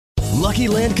Lucky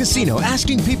Land Casino,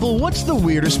 asking people, what's the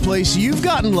weirdest place you've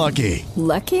gotten lucky?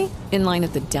 Lucky? In line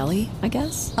at the deli, I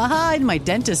guess? Aha, in my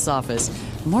dentist's office.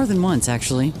 More than once,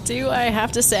 actually. Do I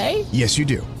have to say? Yes, you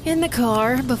do. In the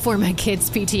car before my kids'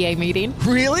 PTA meeting.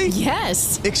 Really?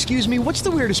 Yes. Excuse me, what's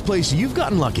the weirdest place you've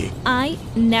gotten lucky? I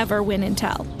never win and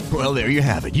tell. Well, there you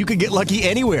have it. You can get lucky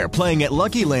anywhere, playing at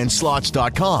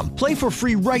LuckyLandSlots.com. Play for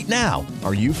free right now.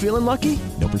 Are you feeling lucky?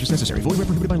 No purchase necessary. Void where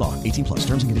prohibited by law. 18 plus.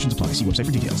 Terms and conditions apply. See website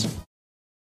for details.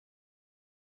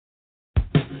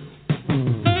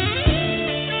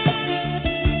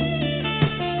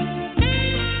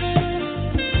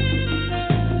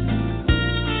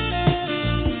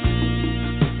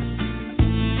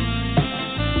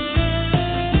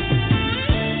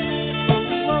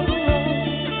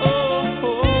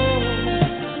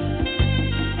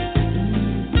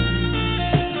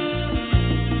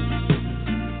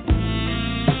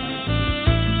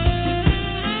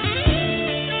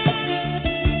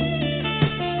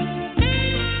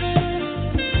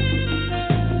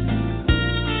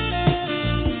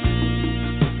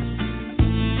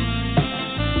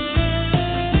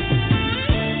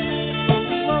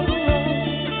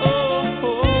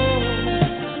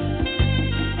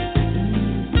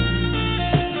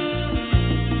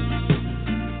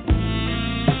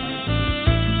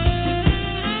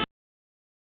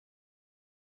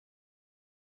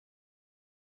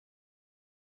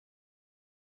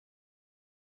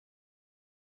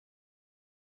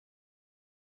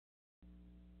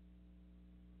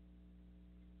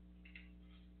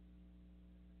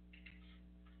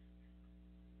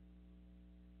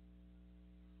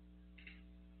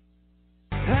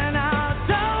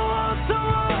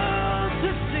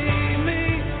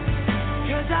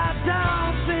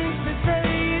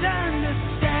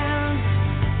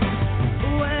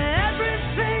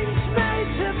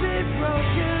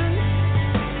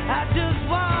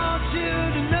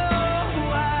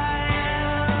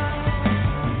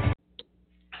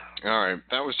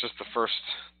 That was just the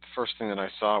first thing that I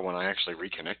saw when I actually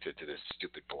reconnected to this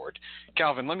stupid board.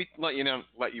 Calvin, let me let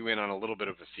you in on a little bit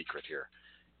of a secret here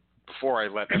before I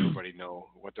let everybody know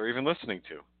what they're even listening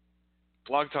to.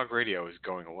 Blog Talk Radio is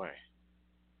going away.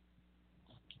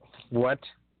 What?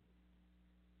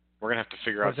 We're gonna have to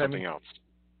figure out something else.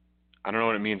 I don't know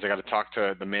what it means. I got to talk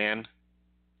to the man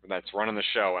that's running the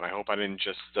show, and I hope I didn't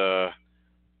just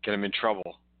get him in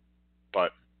trouble,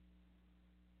 but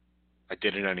I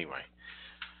did it anyway.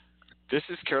 This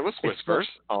is Careless Whispers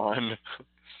on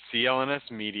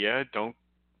CLNS Media. Don't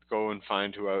go and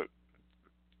find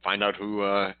out who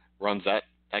runs that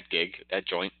gig, that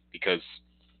joint, because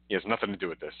he has nothing to do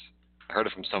with this. I heard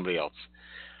it from somebody else.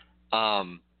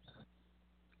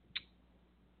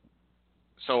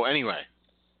 So anyway,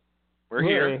 we're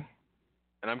here,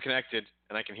 and I'm connected,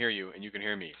 and I can hear you, and you can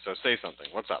hear me. So say something.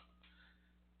 What's up?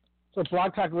 So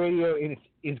Blog Talk Radio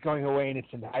is going away in its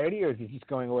entirety, or is it just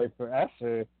going away for us?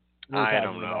 Or I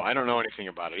don't know. I don't know anything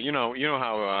about it. You know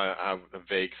how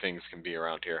vague things can be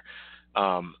around here.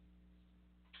 I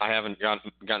haven't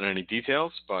gotten any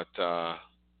details, but I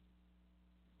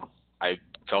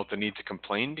felt the need to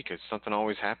complain because something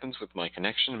always happens with my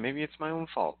connection, and maybe it's my own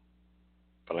fault.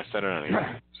 But I said it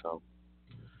anyway. So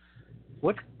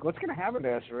what's going to happen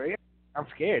to us, Ray? I'm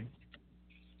scared.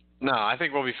 No, I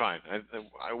think we'll be fine.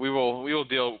 We will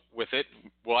deal with it.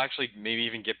 We'll actually maybe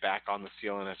even get back on the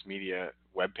CLNS Media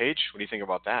webpage. What do you think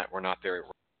about that? We're not there,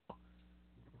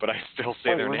 but I still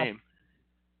say their name.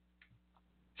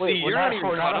 See, you're not even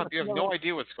caught up. You have no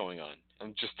idea what's going on.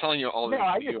 I'm just telling you all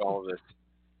of this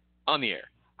on the air.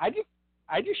 I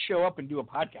just show up and do a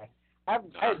podcast. I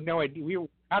had no idea.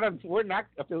 We're not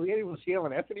affiliated with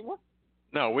CLNS anymore?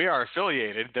 No, we are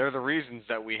affiliated. They're the reasons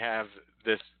that we have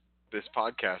this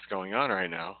podcast going on right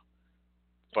now.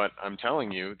 But I'm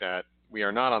telling you that we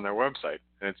are not on their website,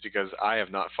 and it's because I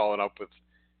have not followed up with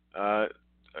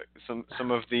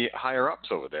some of the higher ups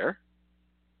over there.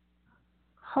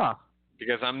 Huh.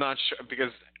 Because I'm not sure.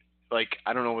 Because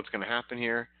I don't know what's going to happen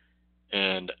here,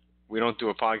 and we don't do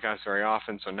a podcast very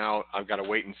often. So now I've got to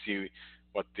wait and see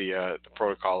what the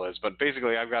protocol is. But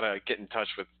basically, I've got to get in touch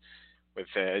with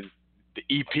the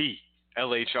EP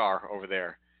LHR over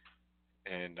there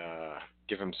and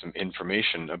give him some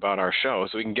information about our show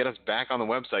so we can get us back on the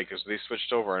website, because they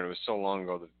switched over and it was so long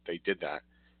ago that they did that.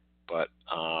 But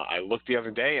I looked the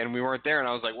other day and we weren't there, and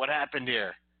I was like, what happened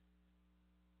here?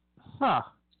 Huh.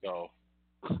 So.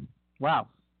 Wow.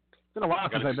 It's been a while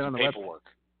since I've been on the website.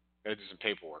 Gotta do some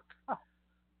paperwork. Oh.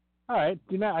 All right.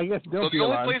 I guess don't so be the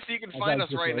only alarmed. place that you can find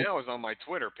us right now is on my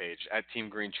Twitter page at Team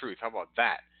Green Truth. How about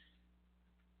that?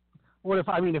 What if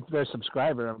they're a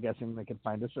subscriber, I'm guessing they can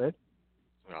find us, right?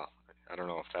 Well, I don't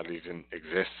know if that even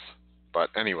exists. But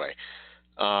anyway.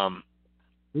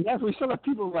 Yes, we still have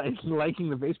people liking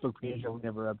the Facebook page that we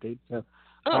never update. So,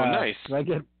 nice. I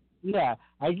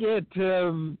get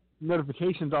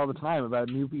notifications all the time about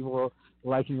new people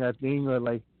liking that thing, or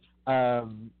like,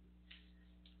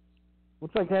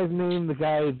 what's that guy's name? The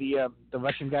guy, the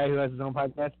Russian guy who has his own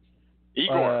podcast.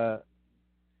 Igor.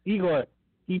 Igor.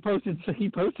 He posted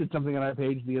something on our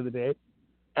page the other day.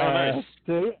 Oh, nice.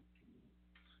 So,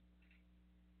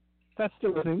 that's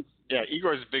still a thing. Yeah,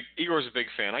 Igor's a big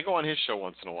fan. I go on his show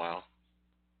once in a while.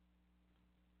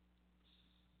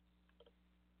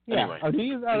 Yeah. Anyway. Oh, do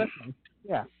you? Oh, that's nice.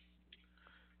 Yeah.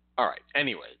 All right.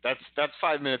 Anyway, that's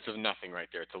 5 minutes of nothing right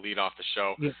there to lead off the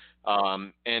show. Yeah.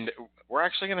 And we're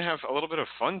actually going to have a little bit of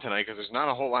fun tonight because there's not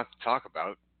a whole lot to talk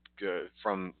about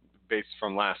from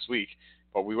last week.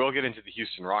 But we will get into the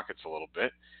Houston Rockets a little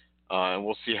bit, and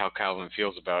we'll see how Calvin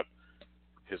feels about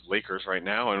his Lakers right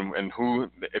now, and who,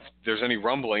 if there's any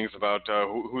rumblings about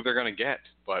who they're going to get.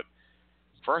 But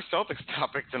for our Celtics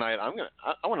topic tonight, I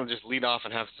want to just lead off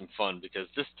and have some fun because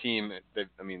this team, that's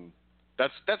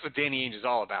what Danny Ainge is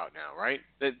all about now, right?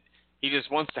 That he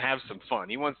just wants to have some fun.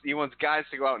 He wants guys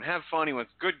to go out and have fun. He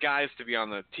wants good guys to be on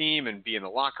the team and be in the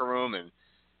locker room, and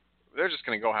they're just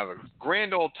going to go have a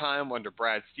grand old time under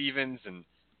Brad Stevens, and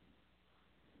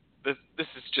this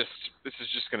is just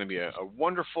going to be a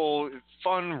wonderful,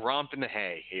 fun romp in the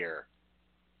hay here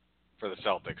for the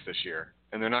Celtics this year,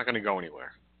 and they're not going to go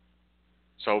anywhere.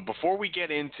 So before we get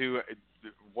into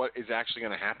what is actually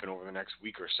going to happen over the next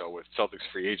week or so with Celtics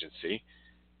free agency,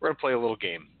 we're going to play a little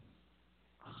game.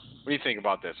 What do you think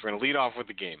about this? We're going to lead off with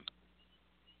the game.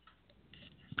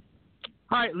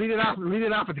 All right, lead it off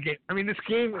with the game. I mean, this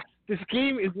game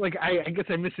is like, I guess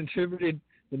I misinterpreted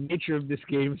the nature of this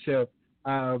game, so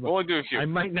we'll only do a few. I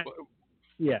might not.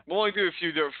 Yeah. We'll only do a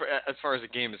few as far as the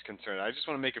game is concerned. I just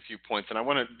want to make a few points, and I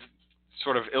want to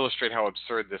sort of illustrate how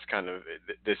absurd this kind of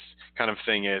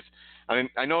thing is. I mean,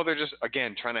 I know they're just,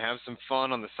 again, trying to have some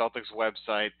fun on the Celtics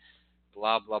website,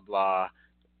 blah, blah, blah.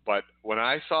 But when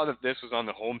I saw that this was on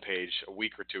the homepage a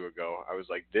week or two ago, I was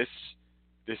like, this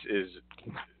is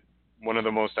one of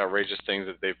the most outrageous things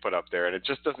that they've put up there, and it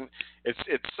just doesn't.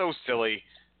 It's so silly.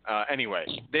 Anyway,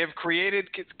 they have created,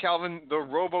 Calvin, the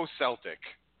RoboCeltic.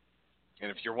 And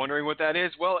if you're wondering what that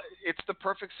is, well, it's the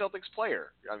perfect Celtics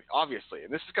player, obviously.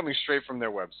 And this is coming straight from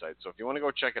their website. So if you want to go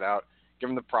check it out, give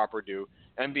them the proper due,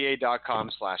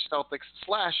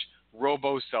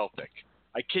 nba.com/Celtics/RoboCeltic.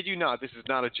 I kid you not, this is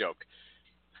not a joke.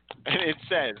 And it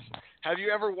says, have you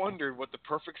ever wondered what the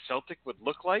perfect Celtic would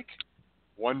look like?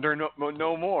 Wonder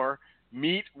no more.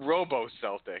 Meet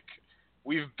RoboCeltic.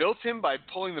 We've built him by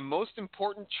pulling the most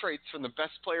important traits from the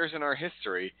best players in our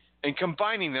history and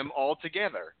combining them all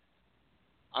together.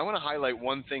 I want to highlight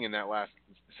one thing in that last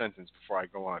sentence before I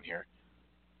go on here.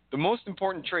 The most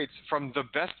important traits from the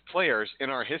best players in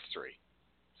our history.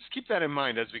 Just keep that in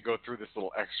mind as we go through this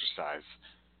little exercise.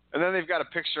 And then they've got a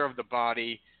picture of the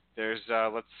body. There's,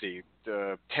 let's see,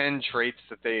 the 10 traits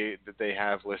that they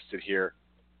have listed here.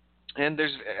 And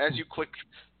there's, as you click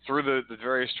through the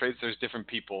various traits, there's different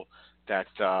people that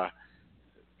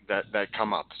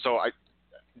come up. So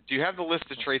do you have the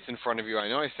list of traits in front of you? I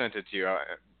know I sent it to you.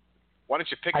 Why don't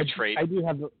you pick a trait? I do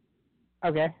have the.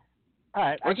 Okay. All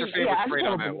right. What's your favorite trait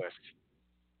on that list?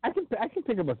 I can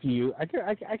pick up a few. I can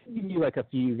give you like a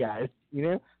few guys. You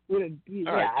know. Yeah.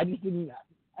 Right. I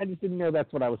just didn't know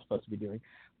that's what I was supposed to be doing.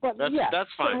 But that's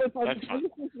fine. So let's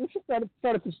just start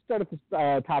at the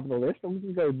top of the list, and we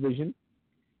can go with vision.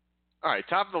 All right,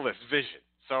 top of the list, vision.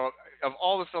 So, of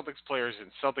all the Celtics players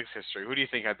in Celtics history, who do you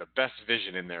think had the best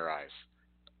vision in their eyes?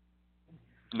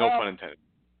 No pun intended.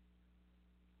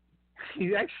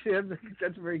 He's actually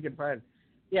that's a very good point.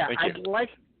 Yeah, I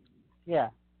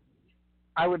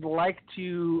would like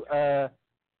to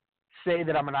say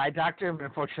that I'm an eye doctor, but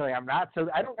unfortunately I'm not. So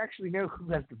I don't actually know who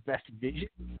has the best vision.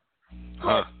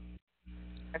 Huh.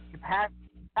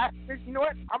 You know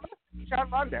what? I'm going to John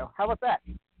Rondo. How about that?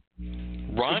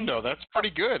 Rondo, that's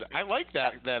pretty good. I like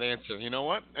that answer. You know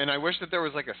what? And I wish that there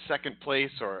was like a second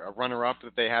place or a runner-up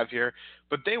that they have here.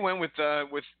 But they went with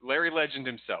Larry Legend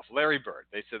himself, Larry Bird.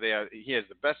 They said he has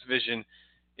the best vision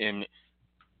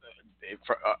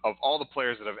of all the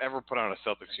players that have ever put on a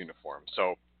Celtics uniform.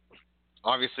 So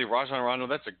obviously Rajon Rondo,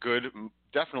 that's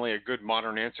definitely a good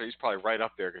modern answer. He's probably right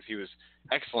up there because he was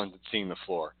excellent at seeing the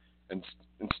floor and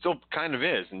still kind of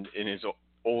is in his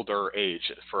older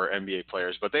age for NBA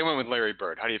players. But they went with Larry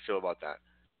Bird. How do you feel about that?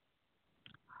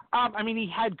 I mean, he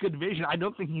had good vision. I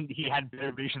don't think he had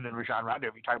better vision than Rajon Rondo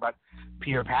if you talk about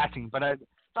pure passing. But it's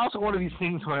also one of these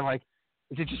things where, like,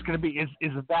 is it just going to be –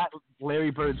 is that Larry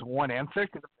Bird's one answer?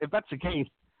 Because if that's the case,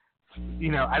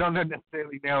 I don't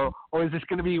necessarily know. Or is this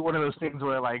going to be one of those things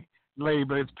where like Larry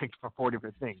Bird's picked for 4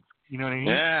 different things? You know what I mean?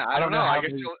 Yeah, I don't know. I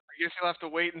guess you'll have to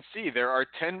wait and see. There are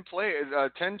 10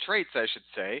 traits, I should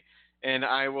say, and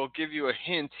I will give you a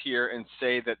hint here and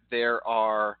say that there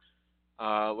are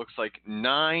looks like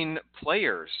 9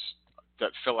 players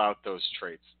that fill out those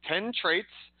traits. 10 traits,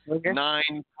 okay.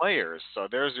 9 players. So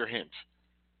there's your hint.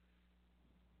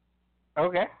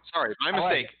 Okay. Sorry, my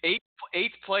mistake. Like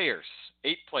 8 players.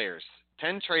 8 players.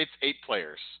 10 traits, 8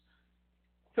 players.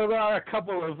 So there are a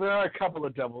couple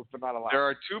of doubles, but not a lot. There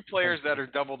are 2 players that are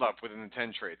doubled up within the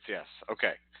 10 traits. Yes.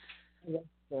 Okay. Yeah,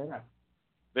 fair enough.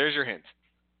 There's your hint.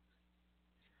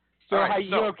 So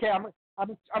you're okay?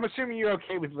 I'm assuming you're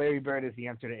okay with Larry Bird as the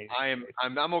answer to 8.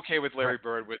 I'm okay with Larry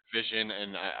Bird with vision,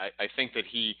 and I think that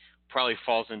he probably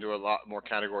falls into a lot more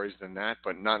categories than that,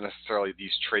 but not necessarily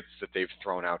these traits that they've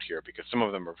thrown out here, because some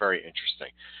of them are very interesting.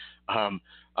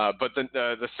 But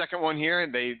the second one here,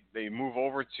 they move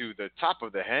over to the top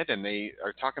of the head, and they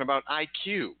are talking about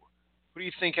IQ. Who do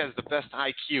you think has the best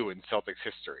IQ in Celtics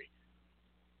history?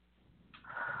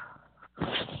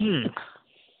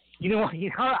 You know what?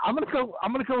 I'm gonna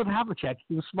go with Havlicek.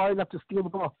 He was smart enough to steal the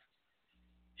ball.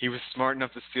 He was smart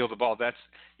enough to steal the ball. That's,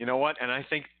 you know what? And I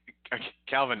think,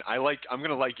 Calvin, I'm going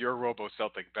to like your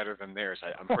RoboCeltic better than theirs.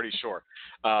 I'm pretty sure,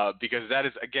 because that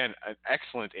is, again, an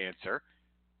excellent answer.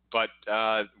 But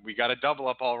we got a double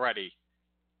up already.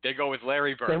 They go with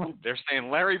Larry Bird. They're saying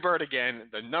Larry Bird again,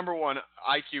 the number 1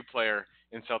 IQ player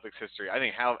in Celtics history. I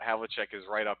think Havlicek is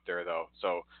right up there, though.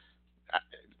 So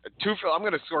I'm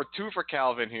going to score 2 for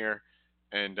Calvin here,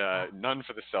 and none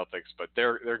for the Celtics. But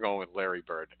they're going with Larry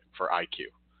Bird for IQ.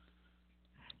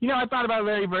 I thought about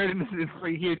Larry Bird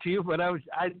right here too, but I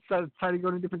decided to go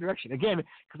in a different direction again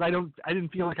because I didn't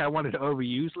feel like I wanted to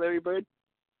overuse Larry Bird.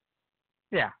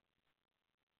 Yeah.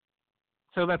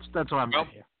 So that's what I'm at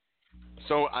here.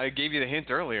 So I gave you the hint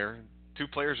earlier. 2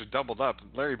 players are doubled up.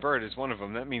 Larry Bird is one of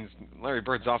them. That means Larry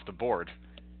Bird's off the board.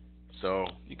 So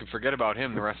you can forget about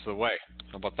him the rest of the way.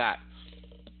 How about that?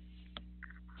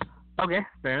 Okay,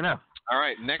 fair enough. All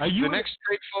right, the next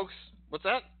trait, folks. What's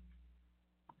that?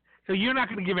 So you're not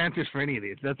going to give answers for any of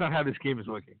these. That's not how this game is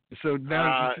working. So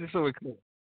now, just so we're clear.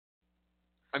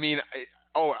 I mean,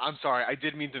 I'm sorry. I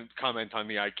did mean to comment on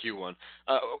the IQ one.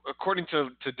 According to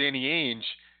Danny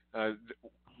Ainge,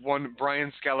 one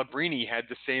Brian Scalabrine had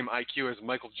the same IQ as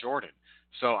Michael Jordan.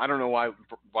 So I don't know why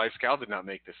Scal did not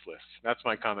make this list. That's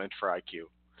my comment for IQ.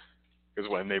 Because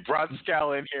when they brought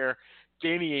Scal in here,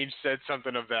 Danny Ainge said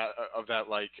something of that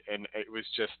like, and it was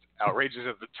just outrageous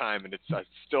at the time, and it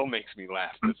still makes me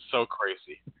laugh. It's so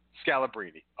crazy.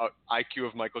 Scalabrine, IQ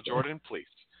of Michael Jordan, please.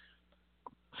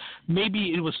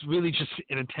 Maybe it was really just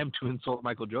an attempt to insult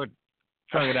Michael Jordan.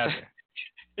 Throwing it out there.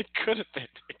 It could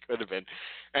have been.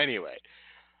 Anyway,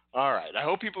 all right. I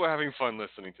hope people are having fun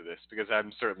listening to this, because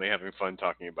I'm certainly having fun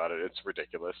talking about it. It's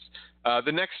ridiculous.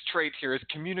 The next trait here is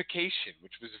communication,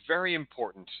 which was very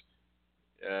important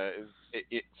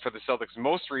for the Celtics'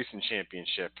 most recent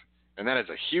championship, and that is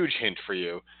a huge hint for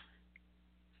you.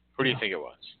 Who do you think it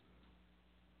was?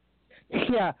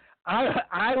 Yeah,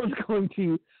 I was going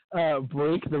to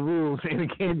break the rules and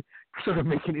again sort of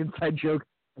make an inside joke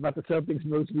about the Celtics'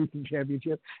 most recent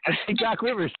championship and say Doc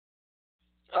Rivers.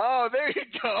 Oh, there you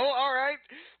go. All right.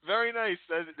 Very nice.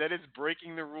 That is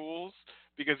breaking the rules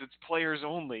because it's players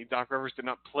only. Doc Rivers did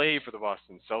not play for the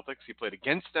Boston Celtics. He played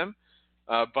against them.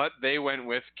 But they went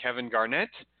with Kevin Garnett,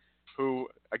 who,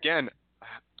 again,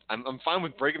 I'm fine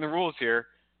with breaking the rules here.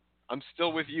 I'm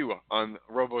still with you on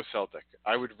RoboCeltic.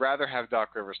 I would rather have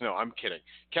Doc Rivers. No, I'm kidding.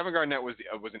 Kevin Garnett was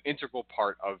an integral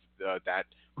part of that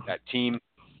team,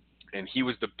 and he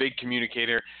was the big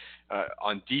communicator.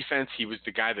 On defense, he was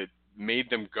the guy that made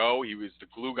them go. He was the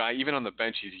glue guy. Even on the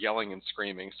bench, he's yelling and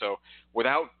screaming. So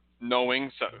without knowing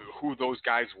who those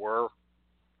guys were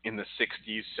in the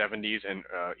 60s, 70s, and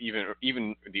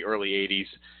even the early 80s,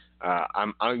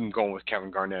 I'm going with Kevin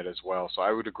Garnett as well. So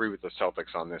I would agree with the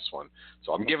Celtics on this one.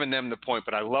 So I'm giving them the point,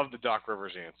 but I love the Doc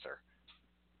Rivers answer.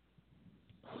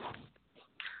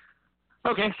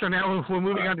 Okay, so now we're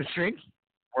moving on to strength.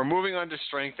 We're moving on to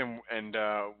strength, and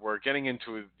we're getting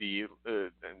into the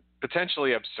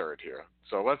potentially absurd here.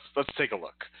 So let's take a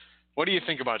look. What do you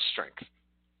think about strength?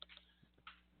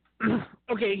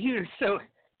 Okay, here's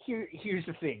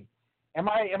the thing. Am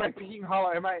I picking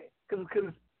hollow?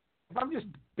 Because if I'm just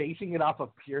basing it off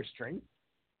of pure strength,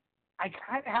 I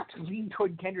kind of have to lean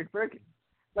toward Kendrick Perkins.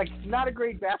 Like, not a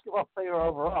great basketball player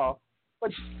overall,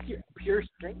 but pure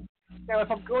strength. Now,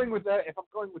 if I'm going with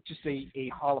just a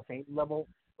Hall of Fame level,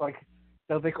 like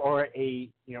Celtic, or at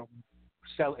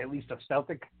least a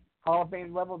Celtic Hall of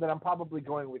Fame level, then I'm probably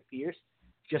going with Pierce.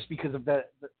 just because of the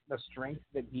strength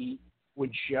that he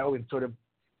would show in sort of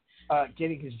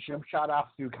getting his jump shot off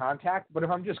through contact. But if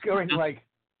I'm just going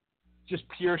just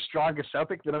pure strongest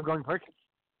Celtic, then I'm going Perkins.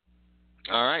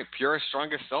 All right, pure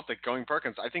strongest Celtic going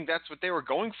Perkins. I think that's what they were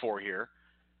going for here.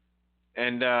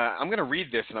 And I'm going to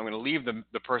read this, and I'm going to leave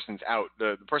the person's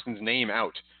name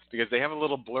out, because they have a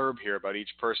little blurb here about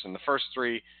each person. The first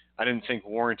three I didn't think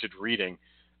warranted reading,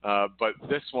 but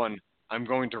this one I'm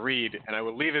going to read, and I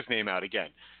will leave his name out again.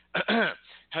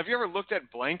 Have you ever looked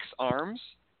at Blank's arms?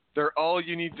 They're all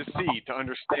you need to see to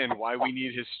understand why we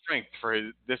need his strength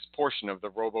for this portion of the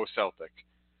RoboCeltic.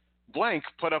 Blank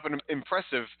put up an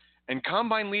impressive and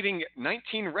combine-leading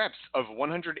 19 reps of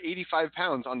 185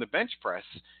 pounds on the bench press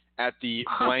at the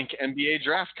blank NBA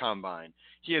Draft Combine.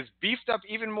 He has beefed up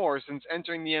even more since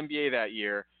entering the NBA that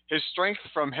year. His strength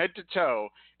from head to toe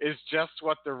is just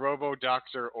what the Robo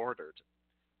Doctor ordered.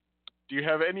 Do you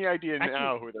have any idea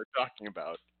now who they're talking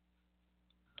about?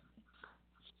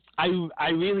 I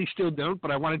really still don't,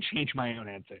 but I want to change my own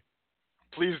answer.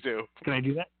 Please do. Can I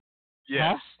do that?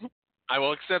 Yes. Huh? I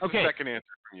will accept the second answer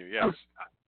from you. Yes.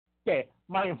 Okay.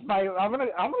 My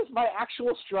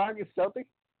actual strongest Celtic,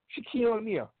 Shaquille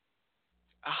O'Neal.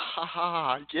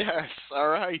 Yes. All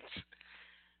right.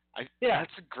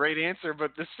 That's a great answer,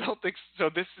 but the Celtics. So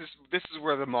this is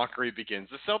where the mockery begins.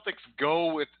 The Celtics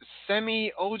go with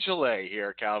Semi Ojeleye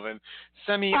here, Calvin.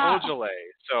 Semi Ojeleye.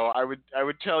 So I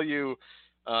would tell you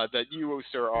that you,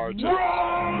 sir, are just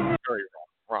very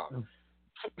wrong.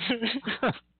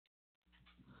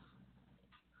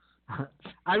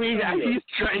 I mean, he's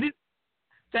trying it.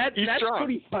 That's strong.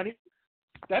 pretty funny.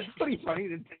 That's pretty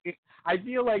funny. I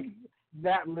feel like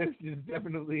that list is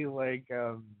definitely like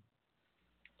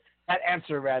that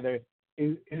answer rather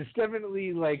is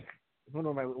definitely like one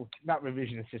of my not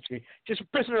revisionist history, just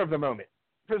prisoner of the moment.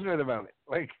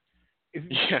 Like,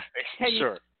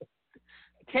 sure.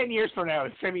 10 years from now,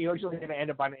 is Semi Ojeleye going to end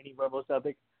up on any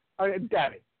RoboCeltic?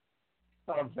 Damn it.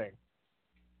 That's what I'm saying.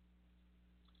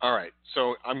 All right.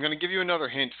 So I'm going to give you another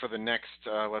hint for the next,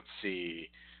 let's see,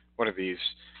 what are these?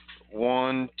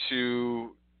 1,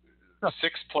 2,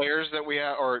 6 players that we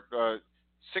have, or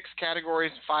 6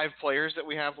 categories, 5 players that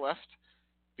we have left.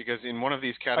 Because in one of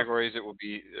these categories it will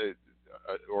be,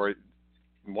 or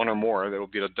one or more, there will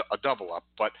be a double up.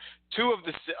 But 2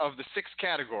 of the 6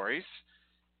 categories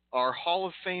are Hall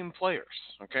of Fame players.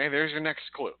 Okay, there's your next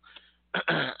clue.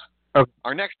 Okay.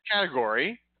 Our next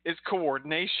category is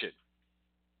coordination.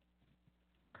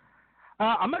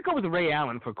 I'm going to go with Ray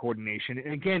Allen for coordination.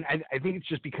 And again, I think it's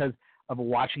just because of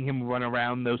watching him run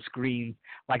around those screens,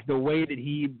 like the way that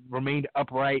he remained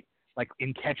upright, like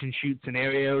in catch and shoot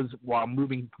scenarios while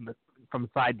moving from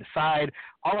side to side.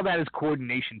 All of that is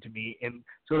coordination to me, and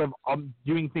sort of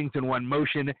doing things in one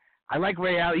motion. I like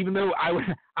Ray Allen, even though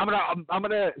I'm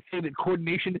gonna say that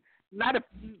coordination,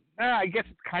 I guess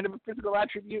it's kind of a physical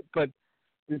attribute, but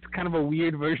it's kind of a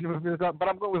weird version of a physical. But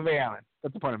I'm going with Ray Allen.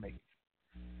 That's the point I'm making.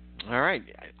 All right.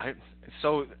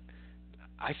 So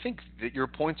I think that your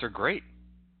points are great.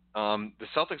 The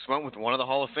Celtics went with one of the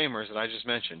Hall of Famers that I just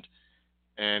mentioned,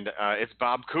 and it's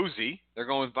Bob Cousy. They're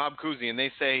going with Bob Cousy, and they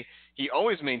say he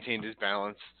always maintained his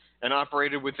balance and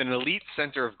operated with an elite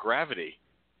center of gravity.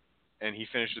 And he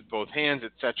finished with both hands,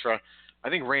 etc. I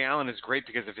think Ray Allen is great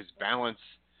because of his balance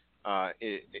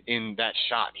in that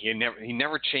shot. He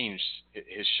never changed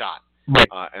his shot,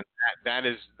 right. And that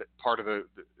is part of the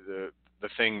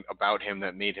thing about him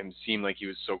that made him seem like he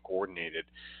was so coordinated.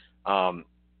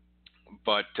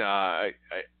 But I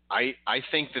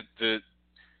think that the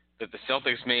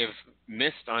Celtics may have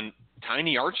missed on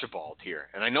Tiny Archibald here,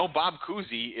 and I know Bob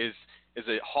Cousy is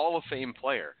a Hall of Fame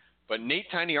player. But Nate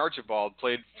Tiny Archibald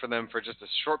played for them for just a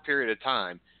short period of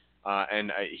time,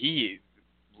 and he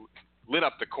lit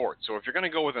up the court. So if you're going to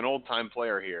go with an old-time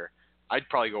player here, I'd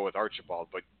probably go with Archibald.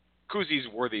 But Cousy's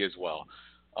worthy as well.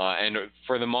 And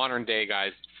for the modern-day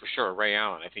guys, for sure, Ray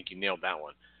Allen. I think you nailed that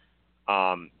one.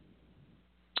 All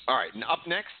right, and up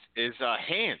next is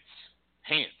Hands.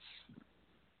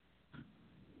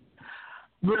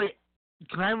 Really?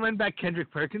 Can I run back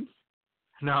Kendrick Perkins?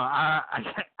 No,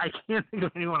 I can't think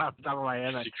of anyone off the top of my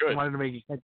head. I wanted to make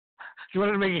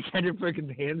a Kendrick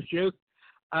Perkins hands joke.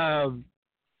 I'm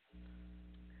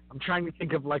trying to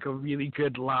think of like a really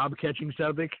good lob catching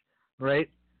Celtic, right?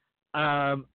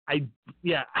 I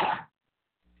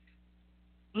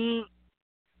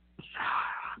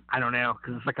don't know,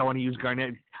 because it's like I want to use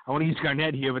Garnett. I want to use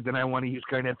Garnett here, but then I want to use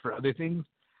Garnett for other things.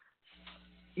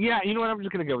 Yeah, you know what? I'm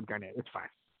just gonna go with Garnett. It's fine.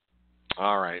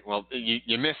 All right. Well,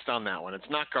 you missed on that one. It's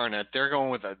not Garnett. They're going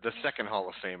with the second Hall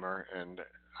of Famer, and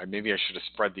maybe I should have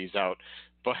spread these out.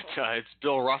 But it's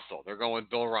Bill Russell. They're going with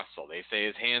Bill Russell. They say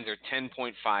his hands are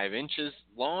 10.5 inches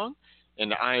long,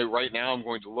 and right now I'm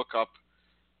going to look up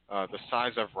the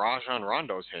size of Rajon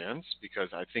Rondo's hands because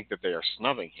I think that they are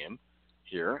snubbing him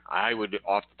here. I would,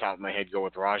 off the top of my head, go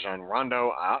with Rajon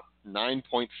Rondo at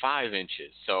 9.5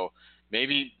 inches. So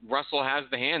maybe Russell has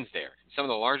the hands there. Some of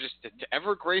the largest to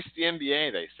ever grace the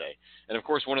NBA, they say. And, of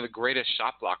course, one of the greatest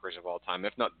shot blockers of all time,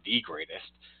 if not the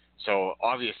greatest. So,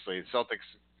 obviously, the Celtics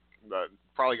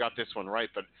probably got this one right,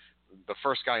 but the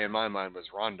first guy in my mind was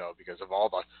Rondo because of all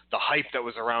the hype that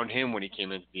was around him when he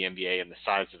came into the NBA and the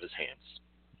size of his hands.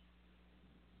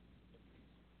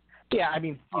 Yeah, I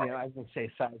mean, I would say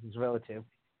size is relative.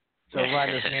 So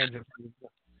Rondo's hands are pretty good.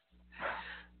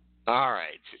 All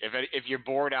right. If you're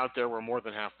bored out there, we're more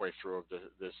than halfway through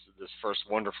this first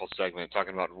wonderful segment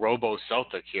talking about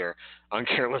RoboCeltic here on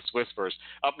Careless Whispers.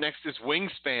 Up next is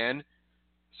wingspan.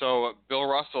 So Bill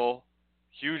Russell,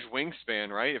 huge wingspan,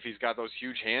 right? If he's got those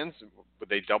huge hands, would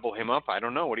they double him up? I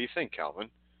don't know. What do you think, Calvin?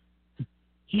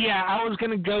 Yeah, I was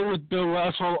going to go with Bill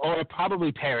Russell or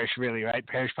probably Parrish, really, right?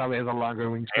 Parrish probably has a longer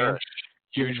wingspan. Parrish,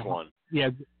 huge one.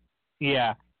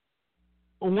 Yeah.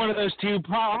 One of those two.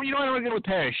 Probably, I'm going to go with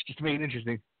Parrish just to make it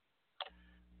interesting.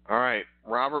 All right,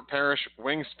 Robert Parrish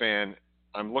wingspan.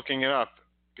 I'm looking it up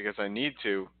because I need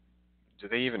to. Do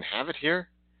they even have it here?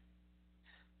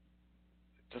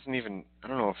 It doesn't even. I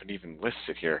don't know if it even lists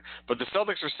it here. But the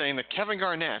Celtics are saying that Kevin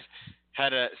Garnett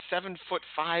had a 7'5"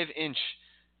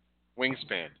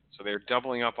 wingspan, so they're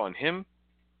doubling up on him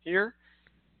here.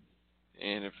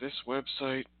 And if this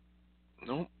website,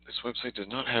 this website does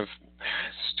not have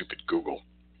stupid Google.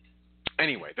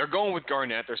 Anyway, they're going with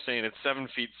Garnett. They're saying it's 7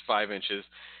 feet 5 inches,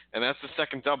 and that's the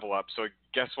second double up. So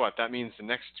guess what? That means the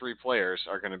next three players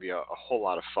are going to be a whole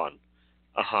lot of fun.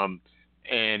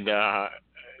 And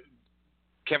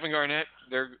Kevin Garnett,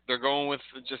 they're going with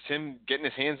just him getting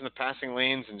his hands in the passing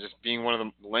lanes and just being one of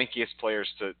the lankiest players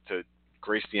to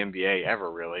grace the NBA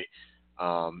ever, really.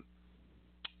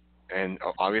 And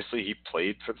obviously he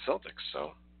played for the Celtics,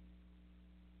 so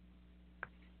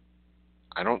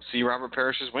I don't see Robert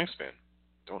Parrish's wingspan.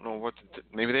 Don't know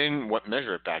maybe they didn't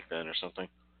measure it back then or something.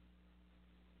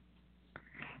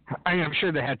 I'm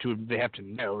sure they have to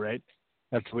know, right?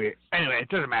 That's weird. Anyway, it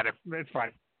doesn't matter. It's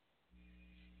fine.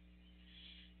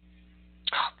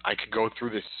 I could go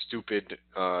through this stupid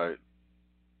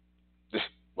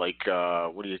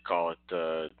what do you call it?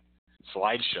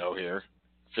 Slideshow here.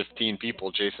 15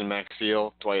 people: Jason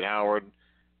Maxiell, Dwight Howard.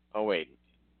 Oh wait,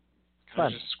 can I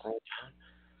just scroll down?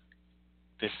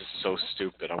 This is so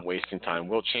stupid. I'm wasting time.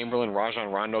 Will Chamberlain,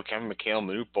 Rajon Rondo, Kevin McHale,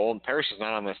 Manute Bol, and Parrish is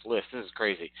not on this list. This is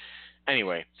crazy.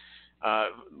 Anyway,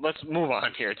 let's move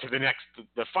on here to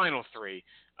the final three.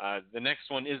 The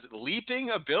next one is leaping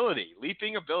ability.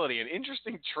 Leaping ability, an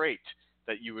interesting trait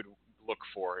that you would look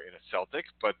for in a Celtic.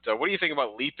 But what do you think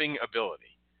about leaping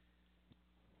ability?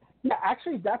 Yeah,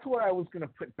 actually, that's where I was going to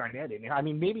put Garnett in. I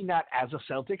mean, maybe not as a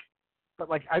Celtic, but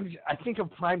like I think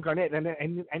of prime Garnett, and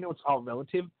I know it's all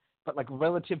relative, but like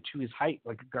relative to his height,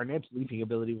 like Garnett's leaping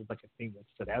ability was like a thing that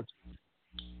stood out to me.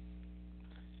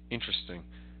 Interesting.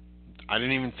 I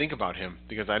didn't even think about him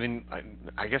because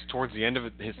I guess towards the end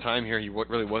of his time here, he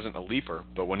really wasn't a leaper.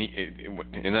 But when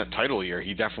in that title year,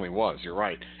 he definitely was. You're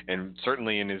right, and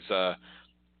certainly in his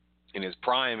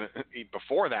prime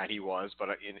before that he was. But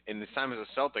in his time as a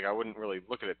Celtic, I wouldn't really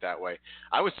look at it that way.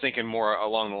 I was thinking more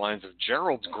along the lines of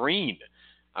Gerald Green.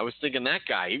 I was thinking that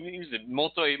guy. He was a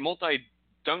multi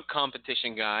dunk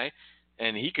competition guy,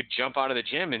 and he could jump out of the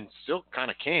gym and still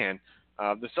kind of can.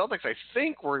 The Celtics, I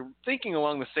think, were thinking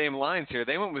along the same lines here.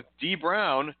 They went with D.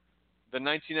 Brown, the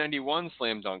 1991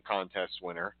 Slam Dunk Contest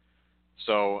winner.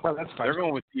 So they're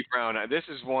going with D. Brown. This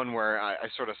is one where I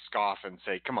sort of scoff and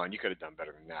say, come on, you could have done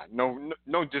better than that.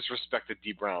 No disrespect to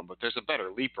D. Brown, but there's a better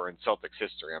leaper in Celtics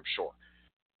history, I'm sure.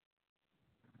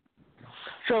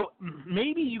 So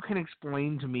maybe you can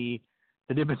explain to me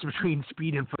the difference between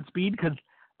speed and foot speed, because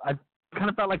I kind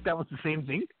of felt like that was the same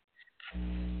thing.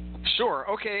 Sure.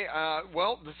 Okay.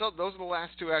 Those are the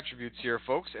last two attributes here,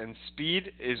 folks, and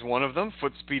speed is one of them.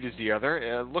 Foot speed is the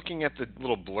other. Looking at the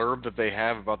little blurb that they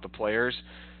have about the players,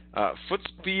 foot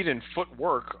speed and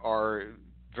footwork are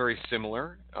very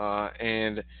similar,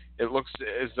 and it looks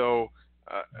as though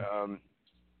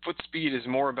foot speed is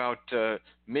more about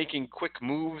making quick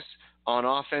moves on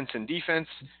offense and defense,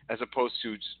 as opposed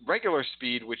to regular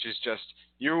speed, which is just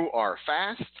you are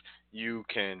fast, you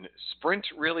can sprint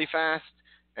really fast,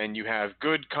 and you have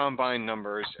good combine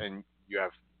numbers, and you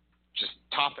have just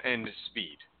top-end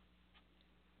speed.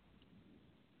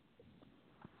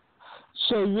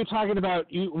 So what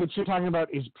you're talking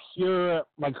about is pure,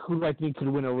 like, who I think could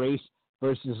win a race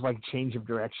versus like change of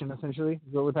direction, essentially,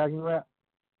 is what we're talking about.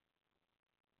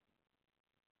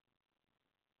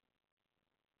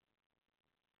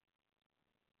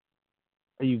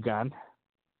 Are you gone?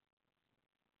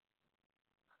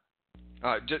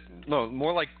 No,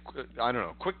 more like, I don't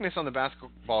know. Quickness on the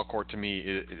basketball court to me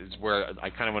is where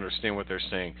I kind of understand what they're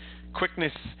saying.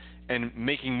 Quickness and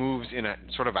making moves in a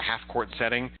sort of a half-court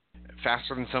setting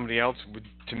faster than somebody else would,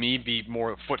 to me, be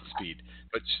more foot speed.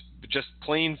 But just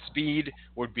plain speed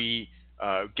would be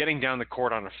getting down the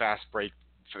court on a fast break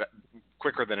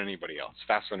quicker than anybody else,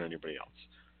 faster than anybody else.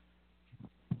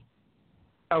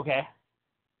 Okay.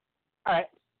 All right.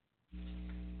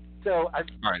 So,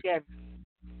 again,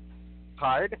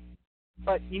 hard,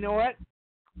 but you know what?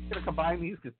 I'm going to combine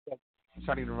these because I'm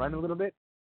starting to run a little bit.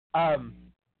 I'm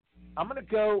going to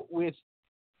go with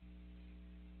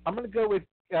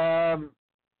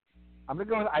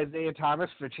Isaiah Thomas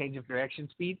for change of direction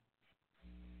speed,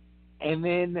 and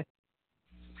then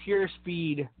pure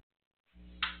speed.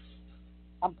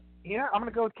 I'm going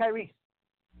to go with Kyrie.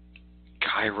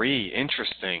 Kyrie,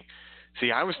 interesting.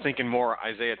 See, I was thinking more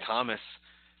Isaiah Thomas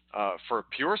for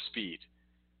pure speed,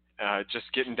 just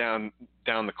getting down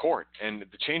the court, and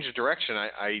the change of direction.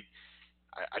 I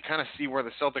kind of see where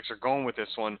the Celtics are going with this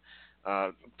one,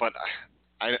 but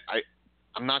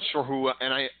I'm not sure who,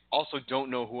 and I also don't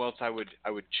know who else I would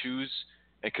choose,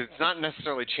 because it's not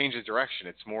necessarily change of direction.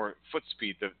 It's more foot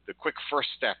speed, the quick first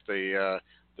step, the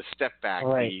step back,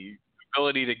 right. The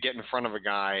ability to get in front of a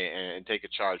guy and take a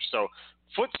charge. So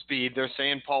foot speed, they're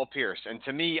saying Paul Pierce, and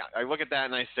to me, I look at that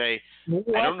and I say,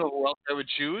 what? I don't know who else I would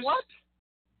choose. What?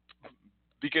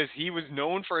 Because he was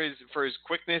known for his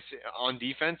quickness on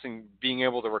defense and being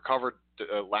able to recover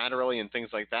laterally and things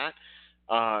like that.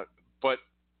 But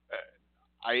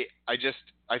I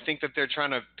think that they're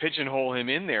trying to pigeonhole him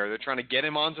in there. They're trying to get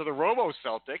him onto the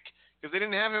RoboCeltic because they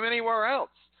didn't have him anywhere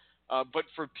else. But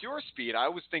for pure speed, I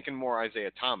was thinking more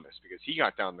Isaiah Thomas because he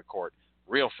got down the court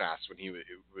real fast when he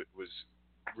was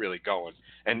really going.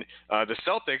 And the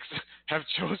Celtics have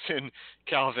chosen,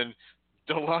 Calvin,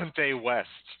 Delonte West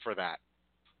for that.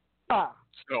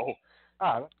 So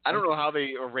I don't know how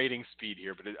they are rating speed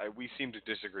here, but we seem to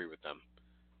disagree with them.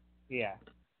 Yeah.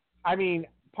 I mean,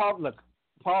 Paul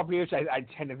Pierce, I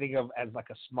tend to think of as like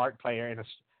a smart player and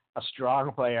a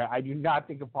strong player. I do not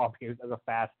think of Paul Pierce as a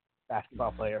fast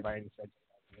basketball player by any sense.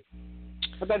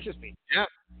 But that's just me. Yeah.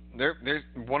 There's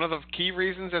one of the key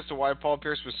reasons as to why Paul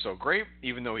Pierce was so great,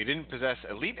 even though he didn't possess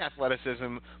elite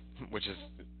athleticism, which is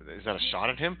that a shot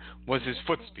at him, was his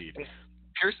foot speed.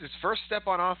 Pierce's first step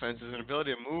on offense is an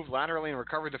ability to move laterally and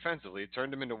recover defensively. It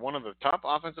turned him into one of the top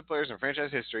offensive players in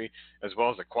franchise history, as well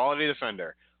as a quality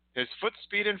defender. His foot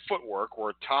speed and footwork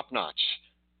were top-notch.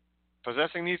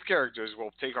 Possessing these characters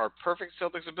will take our perfect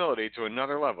Celtics ability to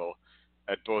another level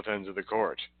at both ends of the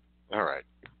court. All right.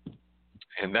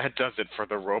 And that does it for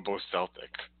the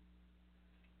RoboCeltic.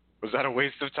 Was that a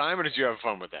waste of time, or did you have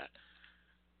fun with that?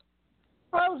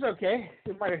 Well, it was okay.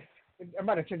 I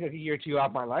might have took a year or two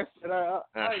off my life, but I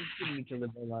didn't need to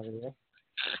live very long anyway.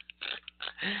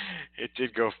 It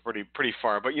did go pretty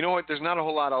far, but you know what? There's not a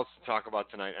whole lot else to talk about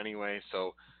tonight anyway.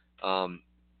 So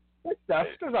there's stuff.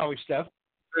 There's always stuff.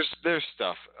 There's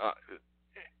stuff.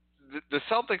 The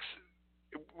Celtics.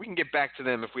 We can get back to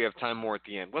them if we have time more at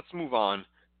the end. Let's move on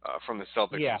from the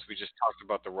Celtics since we just talked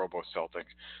about the RoboCeltic.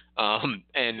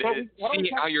 And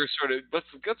see how you're sort of let's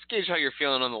gauge how you're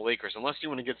feeling on the Lakers, unless you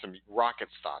want to get some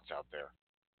Rockets thoughts out there.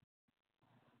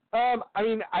 I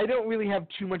mean, I don't really have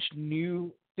too many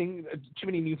new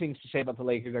things to say about the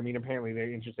Lakers. I mean, apparently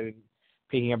they're interested in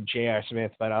picking up J.R.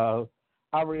 Smith, but I'll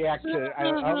react to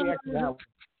that.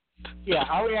 Yeah,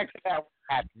 I'll react to that.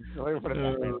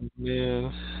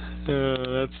 Man,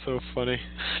 that's so funny.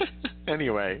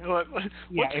 Anyway,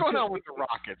 what's going on with the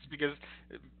Rockets? Because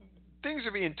things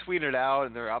are being tweeted out,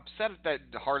 and they're upset that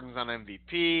Harden's on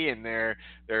MVP, and they're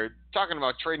talking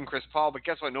about trading Chris Paul. But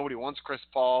guess what? Nobody wants Chris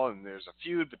Paul, and there's a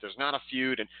feud, but there's not a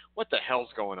feud. And what the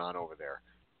hell's going on over there?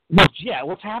 Yeah,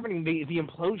 what's happening? The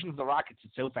implosion of the Rockets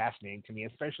is so fascinating to me,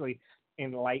 especially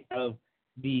in light of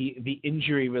the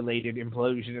injury-related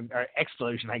implosion or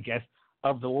explosion, I guess,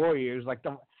 of the Warriors. Like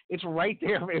it's right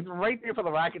there. It's right there for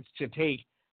the Rockets to take.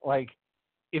 Like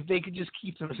if they could just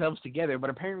keep themselves together,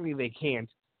 but apparently they can't.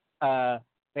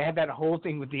 They had that whole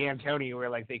thing with D'Antoni where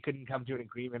like they couldn't come to an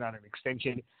agreement on an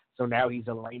extension, so now he's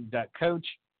a lame duck coach.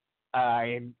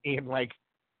 And like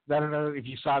I don't know if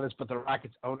you saw this, but the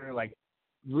Rockets owner like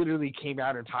literally came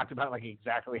out and talked about like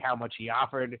exactly how much he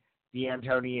offered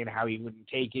D'Antoni and how he wouldn't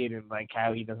take it and like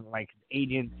how he doesn't like his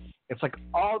agent. It's like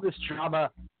all this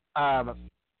drama.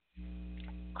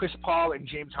 Chris Paul and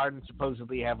James Harden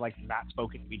supposedly have not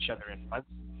spoken to each other in months,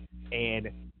 and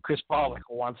Chris Paul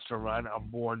wants to run a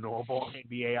more normal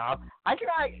NBA off. I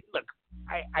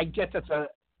get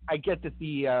that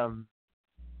the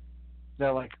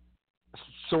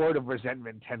sword of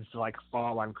resentment tends to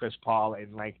fall on Chris Paul,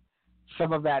 and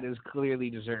some of that is clearly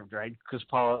deserved, right? Chris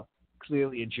Paul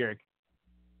clearly a jerk.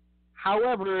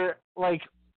 However,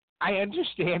 I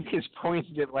understand his point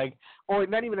that or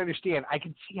not even understand. I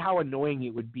can see how annoying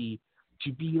it would be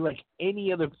to be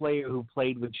any other player who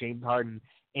played with James Harden,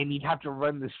 and you'd have to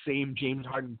run the same James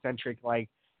Harden centric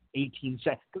 18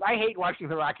 seconds. Because I hate watching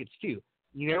the Rockets too.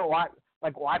 You know what?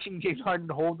 Watching James Harden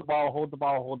hold the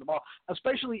ball,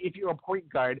 especially if you're a point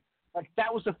guard.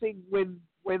 That was the thing when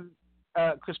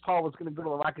Chris Paul was going to go to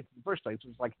the Rockets in the first place.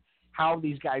 It was how are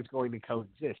these guys going to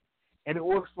coexist? And it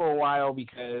worked for a while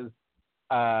because,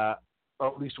 or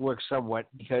at least worked somewhat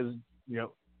because,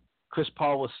 Chris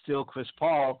Paul was still Chris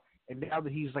Paul. And now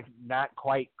that he's not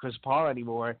quite Chris Paul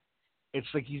anymore, it's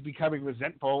he's becoming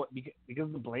resentful because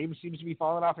the blame seems to be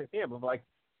falling off of him. Of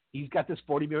he's got this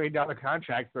 $40 million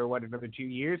contract for another 2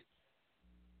 years,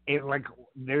 and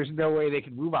there's no way they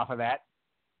can move off of that.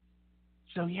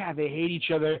 So yeah, they hate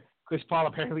each other. Chris Paul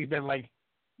apparently been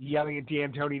yelling at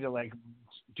D'Antoni to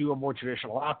do a more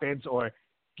traditional offense, or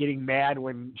getting mad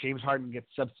when James Harden gets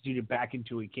substituted back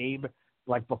into a game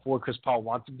before Chris Paul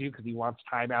wants him to, because he wants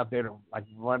time out there to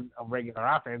run a regular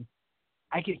offense.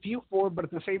 I can feel for him, but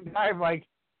at the same time,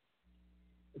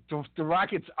 the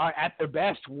Rockets are at their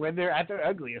best when they're at their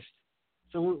ugliest.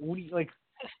 So what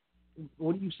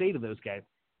do you say to those guys?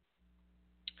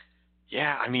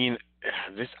 Yeah, I mean,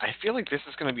 I feel like this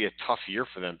is going to be a tough year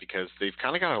for them because they've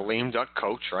kind of got a lame duck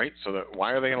coach, right? So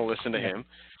why are they going to listen to him?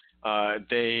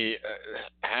 They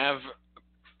have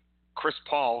Chris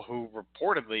Paul, who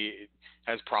reportedly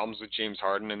has problems with James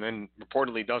Harden, and then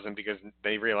reportedly doesn't because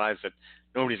they realize that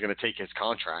nobody's going to take his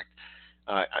contract.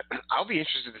 I'll be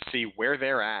interested to see where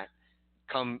they're at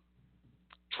come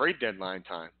trade deadline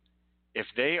time. If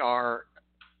they are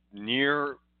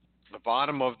near the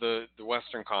bottom of the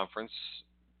Western Conference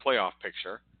playoff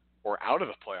picture, or out of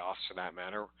the playoffs for that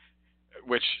matter,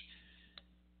 which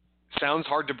sounds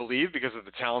hard to believe because of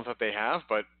the talent that they have,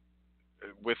 but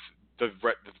with the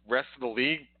rest of the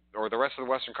league or the rest of the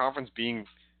Western Conference being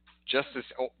just as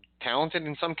talented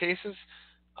in some cases,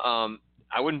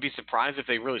 I wouldn't be surprised if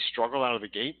they really struggle out of the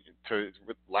gate to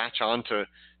latch on to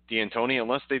D'Antoni,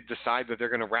 unless they decide that they're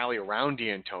going to rally around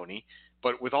D'Antoni.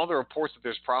 But with all the reports that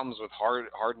there's problems with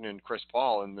Harden and Chris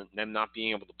Paul and them not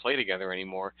being able to play together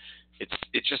anymore,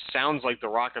 it just sounds like the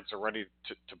Rockets are ready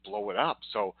to blow it up.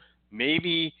 So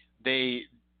maybe they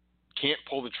can't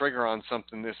pull the trigger on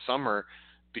something this summer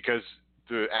because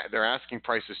their asking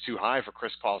price is too high for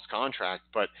Chris Paul's contract.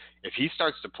 But if he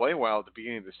starts to play well at the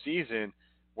beginning of the season,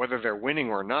 whether they're winning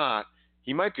or not,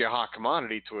 he might be a hot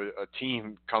commodity to a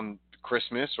team come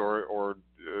Christmas or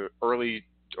early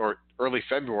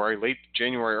February, late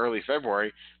January, early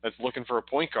February, that's looking for a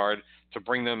point guard to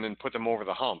bring them and put them over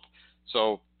the hump.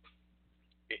 So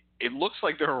it looks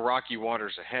like there are rocky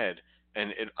waters ahead,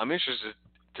 and I'm interested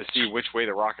to see which way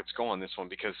the Rockets go on this one,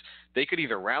 because they could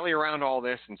either rally around all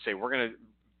this and say we're going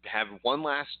to have one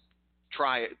last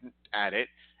try at it,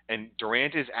 and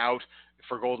Durant is out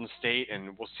for Golden State,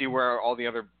 and we'll see where all the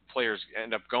other players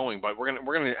end up going. But we're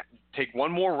gonna take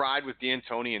one more ride with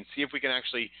D'Antoni and see if we can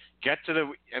actually get to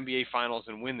the NBA Finals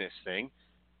and win this thing,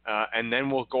 and then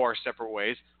we'll go our separate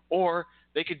ways. Or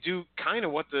they could do kind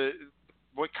of what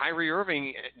Kyrie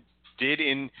Irving did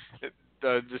in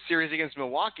the series against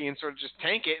Milwaukee and sort of just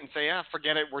tank it and say,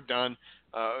 forget it, we're done.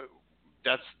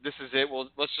 This is it. Well,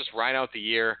 let's just ride out the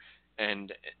year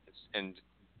and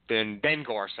then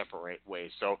go our separate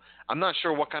ways. So I'm not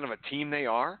sure what kind of a team they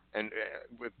are, and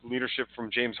with leadership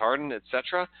from James Harden,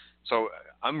 etc. So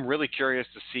I'm really curious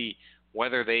to see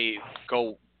whether they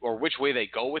go or which way they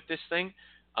go with this thing.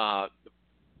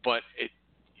 But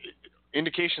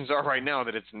indications are right now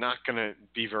that it's not going to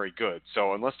be very good.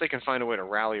 So unless they can find a way to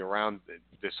rally around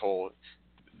this whole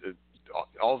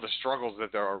all the struggles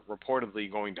that they're reportedly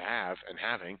going to have and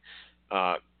having,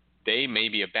 they may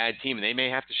be a bad team, and they may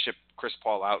have to ship Chris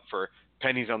Paul out for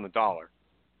pennies on the dollar.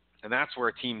 And that's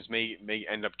where teams may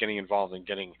end up getting involved and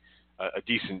getting a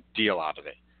decent deal out of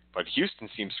it. But Houston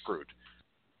seems screwed.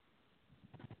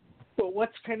 But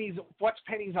what's pennies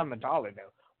on the dollar,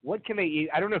 though? What can they eat?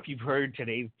 I don't know if you've heard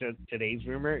today's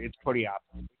rumor. It's pretty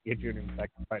awesome. If you're in a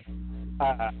second, but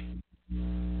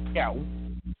yeah.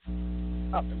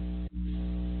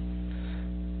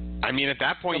 I mean, at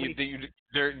that point,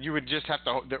 you would just have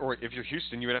to, or if you're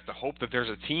Houston, you would have to hope that there's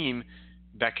a team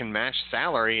that can match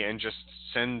salary and just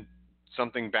send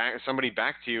somebody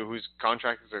back to you whose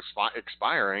contract is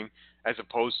expiring, as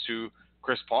opposed to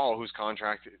Chris Paul, whose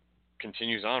contract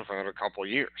continues on for another couple of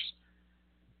years.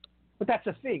 But that's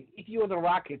the thing. If you're the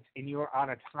Rockets and you're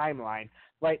on a timeline,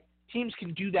 right, teams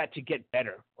can do that to get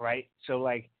better, right? So,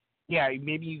 like, yeah,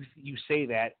 maybe you say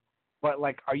that, but,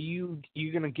 like, are you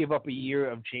going to give up a year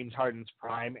of James Harden's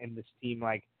prime and this team,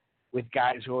 like, with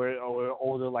guys who are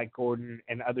older like Gordon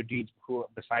and other dudes who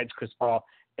besides Chris Paul?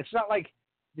 It's not like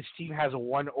this team has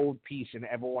one old piece and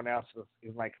everyone else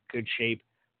is like, good shape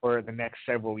for the next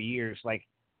several years. Like,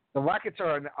 the Rockets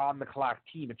are an on-the-clock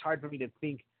team. It's hard for me to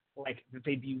think, like, that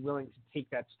they'd be willing to take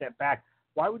that step back.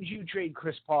 Why would you trade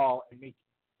Chris Paul and make,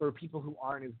 for people who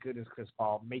aren't as good as Chris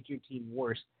Paul, make your team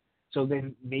worse? So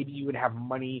then maybe you would have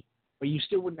money, but you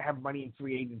still wouldn't have money in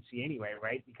free agency anyway,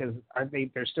 right? Because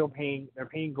they're still paying, they're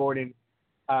paying Gordon,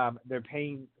 they're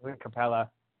paying Clint Capella,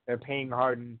 they're paying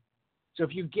Harden. So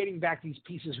if you're getting back these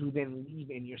pieces who then leave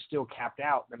and you're still capped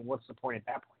out, then what's the point at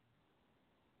that point?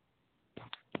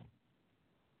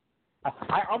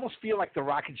 I almost feel like the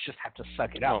Rockets just have to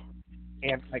suck it up,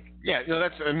 and like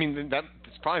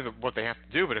that's probably what they have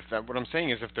to do. But what I'm saying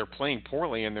is, if they're playing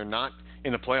poorly and they're not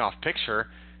in the playoff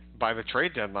picture by the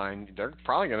trade deadline, they're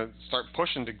probably going to start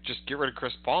pushing to just get rid of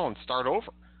Chris Paul and start over.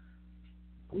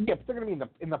 Yeah, but they're going to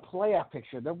be in the playoff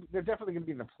picture. They're definitely going to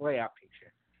be in the playoff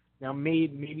picture. Now,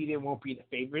 maybe they won't be the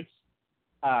favorites.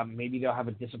 Maybe they'll have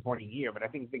a disappointing year, but I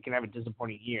think they can have a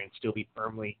disappointing year and still be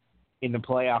firmly in the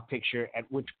playoff picture,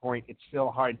 at which point it's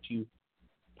still hard to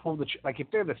pull the – like if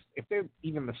they're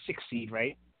even the 6th seed,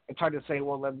 right, it's hard to say,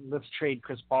 well, let's trade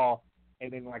Chris Paul,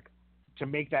 and then like to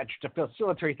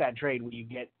facilitate that trade where you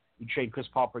trade Chris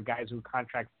Paul for guys whose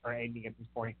contracts are ending at this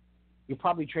point. You're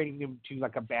probably trading them to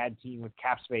like a bad team with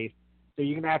cap space, so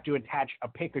you're going to have to attach a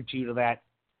pick or two to that.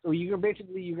 So you're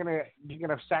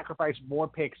gonna sacrifice more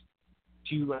picks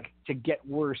to get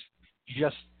worse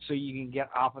just so you can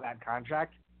get off of that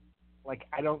contract. Like,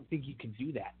 I don't think you can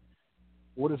do that.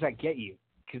 What does that get you?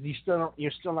 Because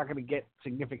you're still not going to get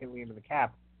significantly into the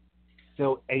cap.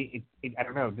 So I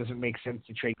don't know. It doesn't make sense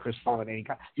to trade Chris Paul at any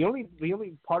kind. The only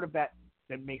part of that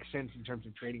makes sense in terms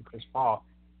of trading Chris Paul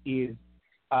is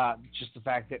just the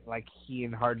fact that like he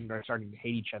and Harden are starting to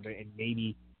hate each other, and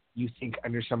maybe you think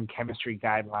under some chemistry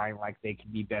guideline like they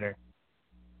could be better.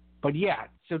 But yeah,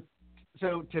 so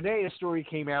today a story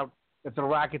came out that the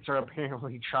Rockets are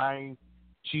apparently trying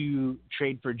to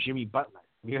trade for Jimmy Butler.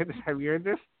 Have you heard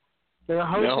this? They're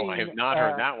hoping, no, I have not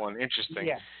heard that one.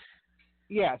 Interesting.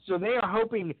 Yeah. So they are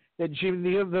hoping that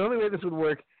the only way this would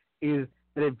work is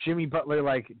that if Jimmy Butler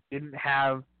didn't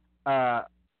have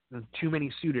too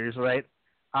many suitors, right?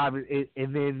 And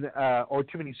then or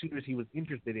too many suitors he was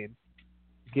interested in,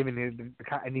 given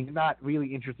and he's not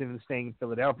really interested in staying in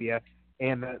Philadelphia,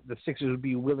 and the Sixers would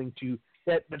be willing to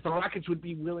that the Rockets would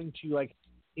be willing to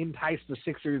entice the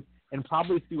Sixers, and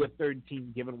probably through a third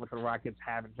team, given what the Rockets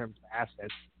have in terms of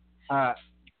assets,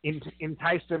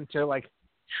 entice them to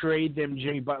trade them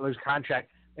Jimmy Butler's contract.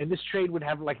 And this trade would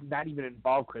have not even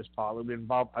involve Chris Paul; it would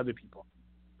involve other people,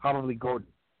 probably Gordon.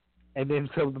 And then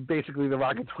so basically the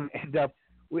Rockets would end up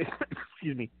with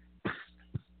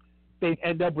they'd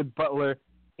end up with Butler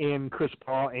and Chris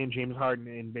Paul and James Harden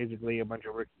and basically a bunch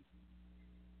of rookies.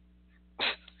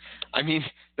 I mean,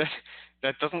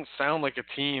 that doesn't sound like a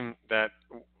team that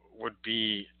would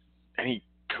be any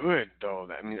good, though.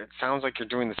 I mean, it sounds like you're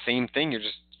doing the same thing. You're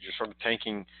sort of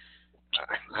tanking.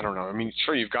 I don't know. I mean,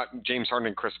 sure, you've got James Harden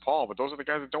and Chris Paul, but those are the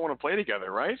guys that don't want to play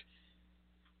together, right?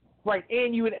 Right,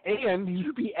 and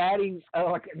you'd be adding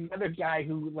another guy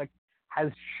who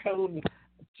has shown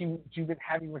to been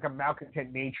having a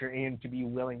malcontent nature and to be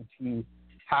willing to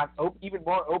talk even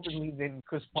more openly than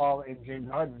Chris Paul and James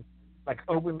Harden,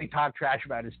 openly talk trash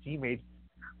about his teammates.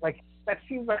 That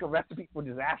seems like a recipe for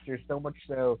disaster. So much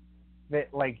so that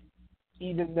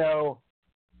even though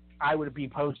I would be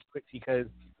opposed to it because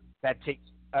that takes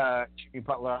Jimmy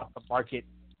Butler off the market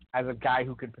as a guy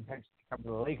who could potentially come to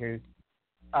the Lakers,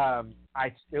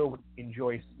 I still would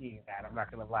enjoy seeing that. I'm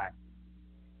not going to lie.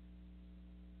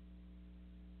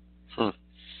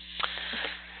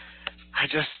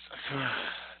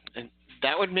 And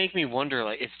that would make me wonder,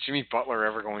 is Jimmy Butler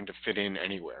ever going to fit in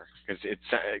anywhere? Because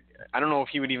I don't know if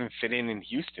he would even fit in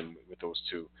Houston with those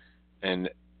two. And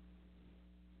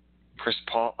Chris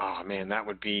Paul, oh man, that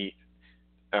would be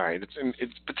all right.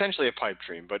 It's potentially a pipe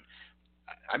dream, but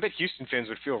I bet Houston fans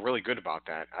would feel really good about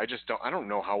that. I don't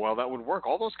know how well that would work.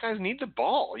 All those guys need the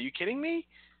ball. Are you kidding me?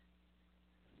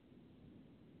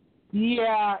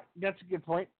 Yeah, that's a good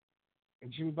point.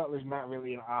 And Jimmy Butler's not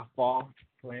really an off-ball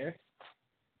player.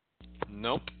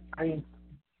 Nope. I mean,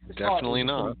 definitely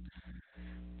not.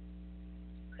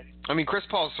 I mean, Chris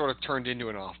Paul's sort of turned into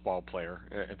an off-ball player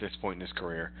at this point in his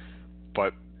career,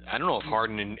 but I don't know if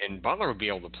Harden and Butler would be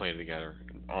able to play together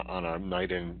on a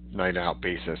night-in, night-out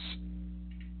basis.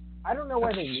 I don't know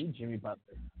why they need Jimmy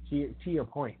Butler. To your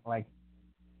point, like,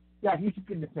 yeah, he's a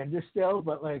good defender still,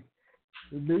 but like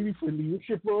maybe for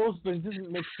leadership roles, but it doesn't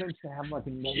make sense to have like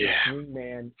another swing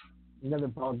man, another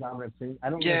ball dominant swing. I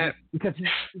don't know because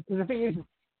the thing is,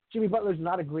 Jimmy Butler's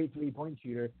not a great 3-point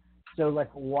shooter, so like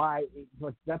why?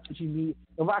 Like that's what you need.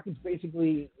 The Rockets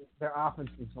basically their offense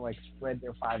is to like spread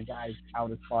their 5 guys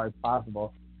out as far as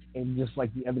possible, and just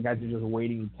like the other guys are just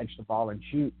waiting to catch the ball and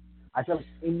shoot. I feel like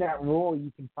in that role,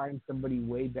 you can find somebody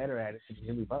way better at it than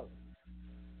Jimmy Butler.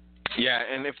 Yeah,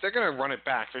 and if they're going to run it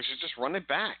back, they should just run it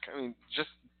back. I mean, just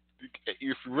if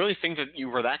you really think that you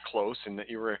were that close and that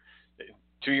you were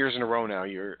 2 years in a row now,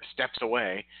 you're steps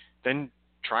away, then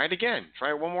try it again. Try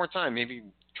it one more time. Maybe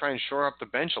try and shore up the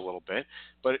bench a little bit.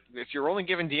 But if you're only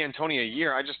giving D'Antoni a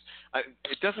year,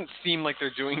 it doesn't seem like they're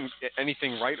doing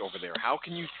anything right over there. How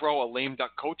can you throw a lame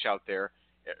duck coach out there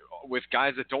with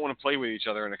guys that don't want to play with each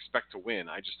other and expect to win?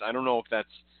 I don't know if that's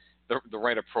the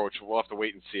right approach. We'll have to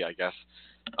wait and see, I guess.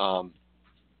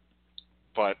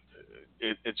 But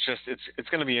it's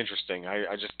going to be interesting. I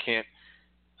can't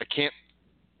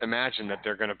imagine that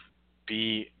they're going to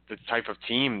be the type of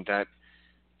team that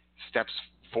steps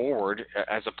forward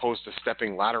as opposed to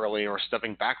stepping laterally or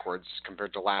stepping backwards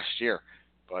compared to last year.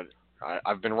 But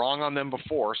I've been wrong on them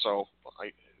before, so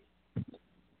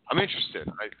I'm interested.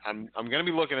 I'm going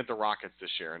to be looking at the Rockets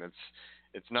this year, and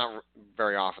it's not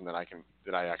very often that I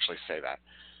actually say that.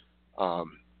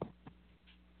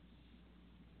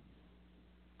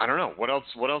 I don't know. What else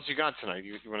you got tonight?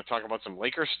 You want to talk about some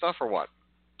Lakers stuff or what?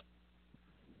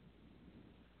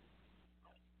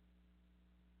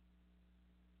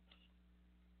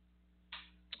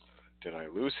 Did I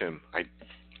lose him?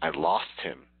 I lost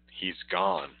him. He's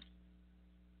gone.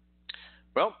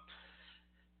 Well,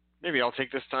 maybe I'll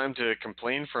take this time to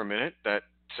complain for a minute that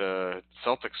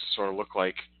Celtics sort of look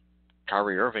like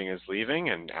Kyrie Irving is leaving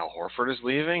and Al Horford is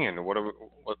leaving, and what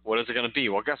is it going to be?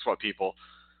 Well, guess what, people?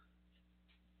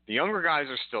 The younger guys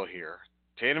are still here.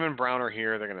 Tatum and Brown are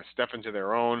here. They're going to step into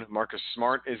their own. Marcus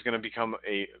Smart is going to become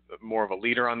more of a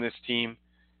leader on this team.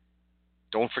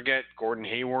 Don't forget Gordon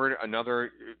Hayward,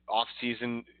 another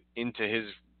offseason into his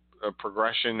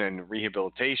progression and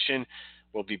rehabilitation,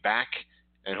 will be back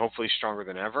and hopefully stronger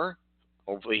than ever.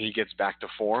 Hopefully he gets back to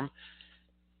form.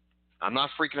 I'm not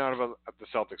freaking out about the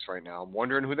Celtics right now. I'm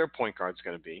wondering who their point guard's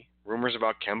going to be. Rumors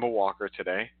about Kemba Walker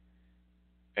today,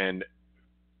 and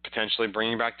potentially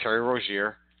bringing back Terry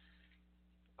Rozier.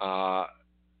 I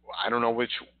don't know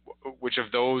which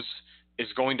of those is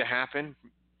going to happen.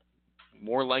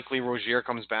 More likely Rozier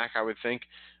comes back, I would think.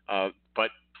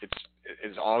 But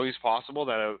it's always possible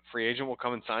that a free agent will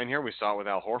come and sign here. We saw it with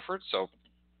Al Horford. So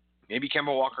maybe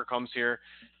Kemba Walker comes here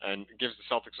and gives the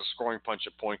Celtics a scoring punch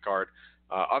at point guard.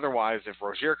 Otherwise, if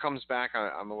Rozier comes back,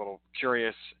 I'm a little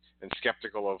curious and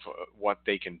skeptical of what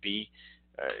they can be,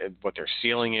 what their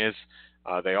ceiling is.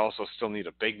 They also still need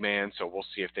a big man, so we'll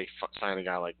see if they sign a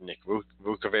guy like Nick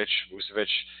Vucevic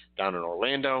down in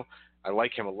Orlando. I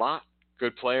like him a lot.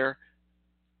 Good player.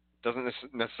 Doesn't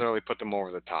necessarily put them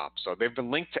over the top. So they've been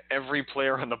linked to every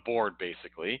player on the board,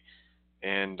 basically.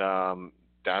 And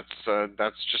that's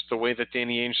just the way that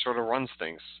Danny Ainge sort of runs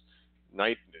things.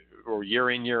 Night or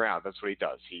year in, year out. That's what he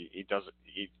does. He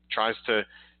tries to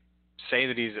say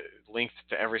that he's linked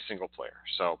to every single player.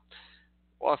 So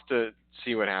we'll have to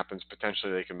see what happens.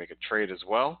 Potentially they can make a trade as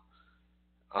well.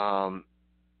 But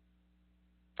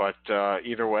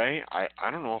either way, I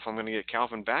don't know if I'm going to get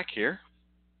Calvin back here.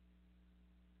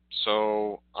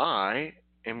 So I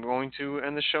am going to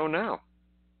end the show now.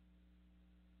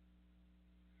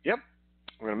 Yep,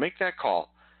 I'm going to make that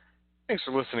call. Thanks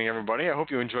for listening, everybody. I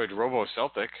hope you enjoyed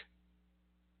RoboCeltic.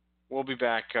 We'll be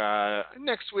back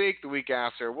next week, the week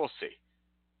after. We'll see.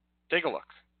 Take a look.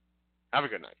 Have a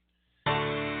good night.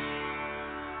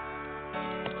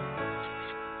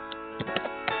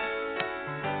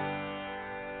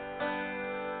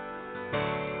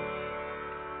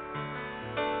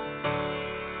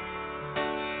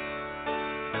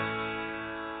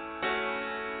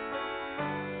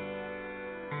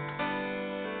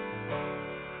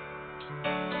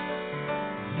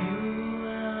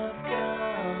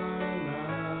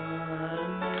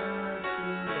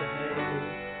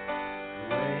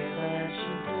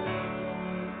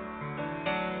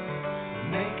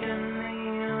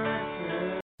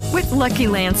 With Lucky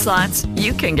Land Slots,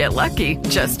 you can get lucky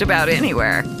just about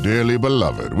anywhere. Dearly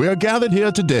beloved, we are gathered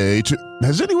here today to...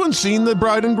 Has anyone seen the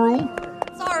bride and groom?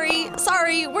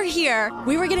 Sorry, we're here.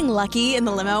 We were getting lucky in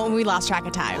the limo and we lost track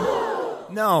of time.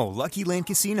 No, Lucky Land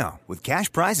Casino, with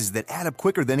cash prizes that add up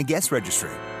quicker than a guest registry.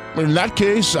 In that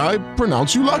case, I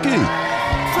pronounce you lucky.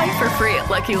 Play for free at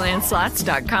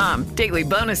LuckyLandSlots.com. Daily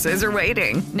bonuses are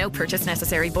waiting. No purchase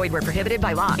necessary. Void where prohibited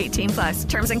by law. 18+.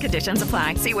 Terms and conditions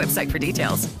apply. See website for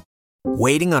details.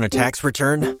 Waiting on a tax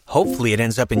return? Hopefully it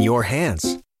ends up in your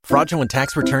hands. Fraudulent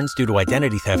tax returns due to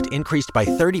identity theft increased by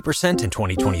 30% in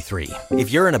 2023.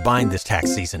 If you're in a bind this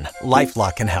tax season,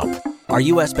 LifeLock can help. Our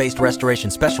U.S.-based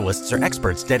restoration specialists are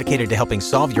experts dedicated to helping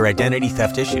solve your identity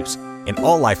theft issues. And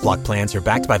all LifeLock plans are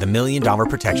backed by the $1 Million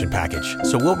Protection Package.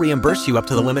 So we'll reimburse you up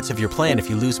to the limits of your plan if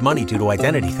you lose money due to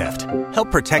identity theft. Help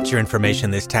protect your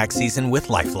information this tax season with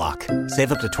LifeLock.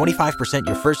 Save up to 25%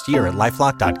 your first year at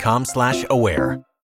LifeLock.com/aware.